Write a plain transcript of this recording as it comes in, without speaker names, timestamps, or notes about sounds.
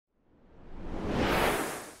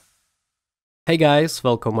Hey guys,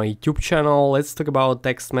 welcome to my YouTube channel. Let's talk about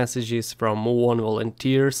text messages from MoveOn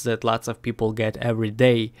Volunteers that lots of people get every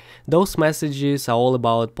day. Those messages are all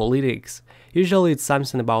about politics. Usually it's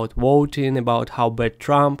something about voting, about how bad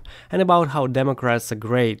Trump, and about how Democrats are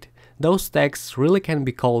great. Those texts really can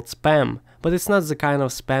be called spam, but it's not the kind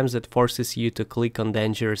of spam that forces you to click on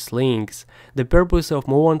dangerous links. The purpose of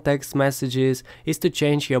MoveOn text messages is to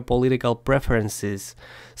change your political preferences,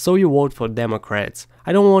 so you vote for Democrats.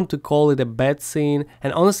 I don't want to call it a bad thing,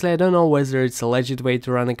 and honestly I don't know whether it's a legit way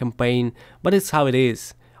to run a campaign, but it's how it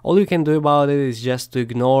is. All you can do about it is just to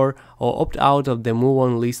ignore or opt out of the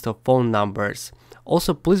MoveOn list of phone numbers.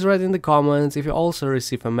 Also, please write in the comments if you also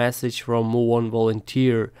receive a message from MoveOn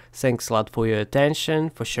Volunteer. Thanks a lot for your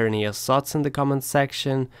attention, for sharing your thoughts in the comment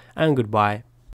section, and goodbye.